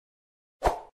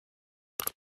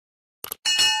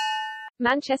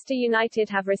Manchester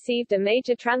United have received a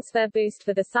major transfer boost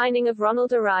for the signing of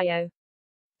Ronald Araujo.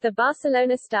 The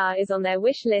Barcelona star is on their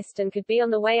wish list and could be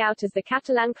on the way out as the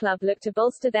Catalan club look to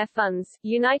bolster their funds.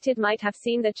 United might have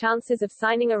seen the chances of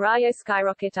signing Araujo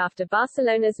skyrocket after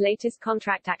Barcelona's latest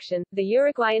contract action. The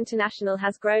Uruguay international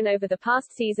has grown over the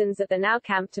past seasons at the Nou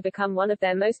Camp to become one of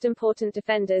their most important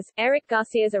defenders. Eric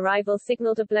Garcia's arrival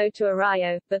signaled a blow to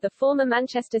Araujo, but the former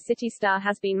Manchester City star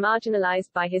has been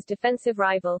marginalized by his defensive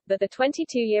rival, but the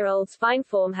 22-year-old's fine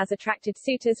form has attracted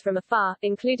suitors from afar,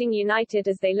 including United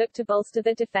as they look to bolster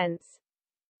the defense.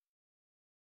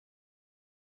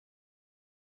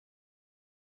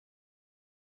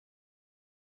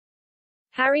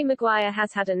 Harry Maguire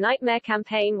has had a nightmare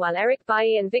campaign while Eric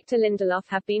Bailly and Victor Lindelof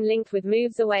have been linked with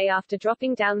moves away after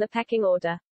dropping down the pecking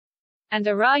order. And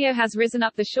Araujo has risen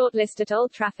up the shortlist at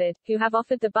Old Trafford, who have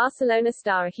offered the Barcelona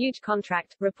star a huge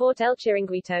contract, report El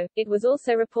Chiringuito. It was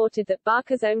also reported that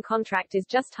Barca's own contract is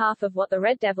just half of what the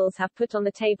Red Devils have put on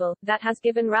the table. That has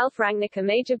given Ralf Rangnick a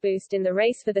major boost in the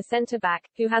race for the centre-back,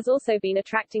 who has also been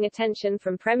attracting attention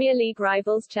from Premier League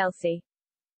rivals Chelsea.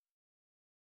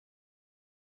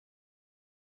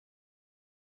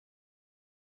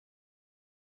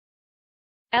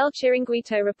 El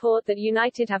Chiringuito report that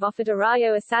United have offered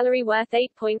Araujo a salary worth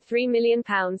 £8.3 million,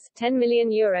 €10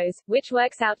 million, which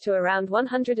works out to around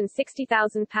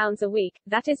 £160,000 a week.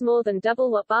 That is more than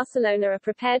double what Barcelona are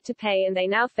prepared to pay, and they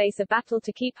now face a battle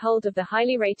to keep hold of the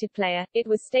highly rated player. It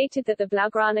was stated that the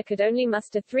Blaugrana could only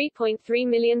muster £3.3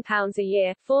 million a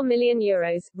year, €4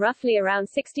 million, roughly around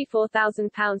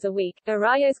 £64,000 a week.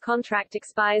 Araujo's contract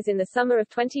expires in the summer of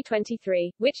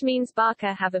 2023, which means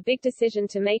Barca have a big decision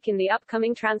to make in the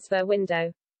upcoming transfer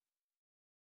window.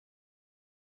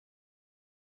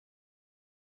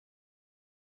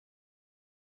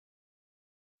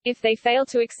 If they fail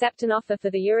to accept an offer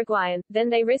for the Uruguayan, then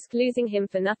they risk losing him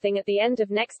for nothing at the end of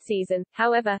next season.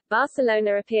 However,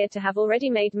 Barcelona appear to have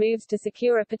already made moves to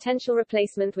secure a potential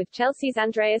replacement, with Chelsea's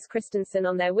Andreas Christensen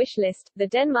on their wish list. The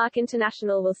Denmark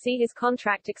international will see his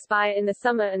contract expire in the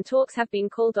summer and talks have been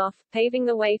called off, paving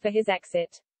the way for his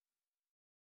exit.